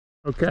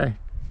Okay.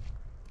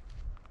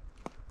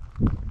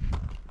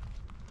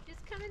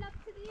 Just coming up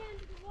to the end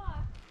of the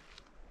walk.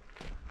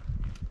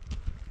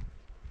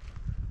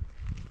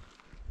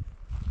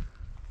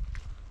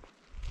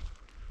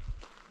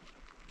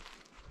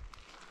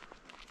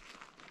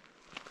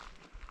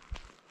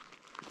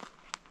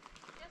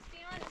 Just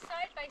beyond the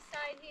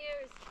side-by-side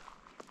here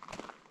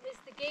is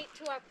the gate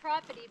to our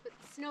property, but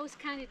the snow's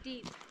kind of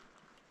deep.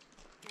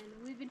 And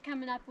we've been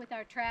coming up with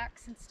our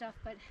tracks and stuff,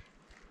 but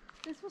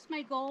this was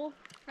my goal,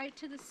 right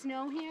to the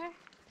snow here.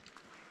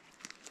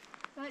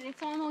 But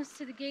it's almost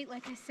to the gate,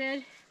 like I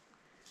said,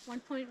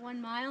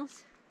 1.1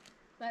 miles.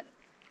 But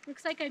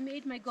looks like I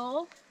made my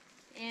goal,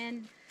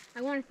 and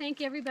I want to thank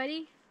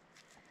everybody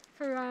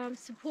for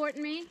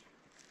supporting me,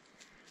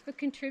 for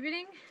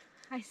contributing.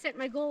 I set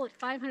my goal at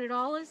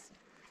 $500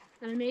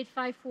 and I made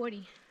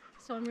 $540,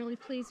 so I'm really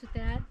pleased with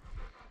that.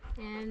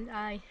 And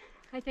I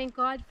thank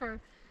God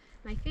for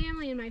my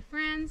family and my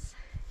friends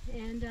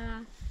and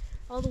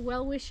all the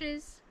well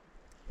wishes.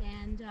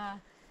 And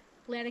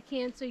bladder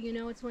cancer, you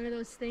know, it's one of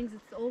those things,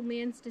 it's the old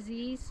man's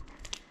disease.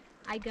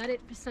 I got it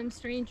for some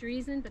strange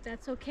reason, but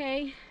that's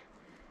okay.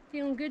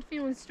 Feeling good,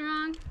 feeling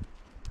strong.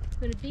 I'm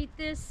gonna beat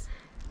this.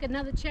 Got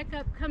another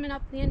checkup coming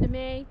up at the end of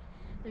May.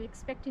 I'm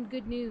expecting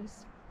good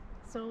news.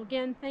 So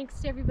again, thanks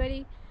to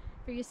everybody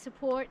for your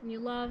support and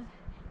your love,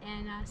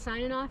 and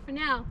signing off for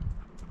now.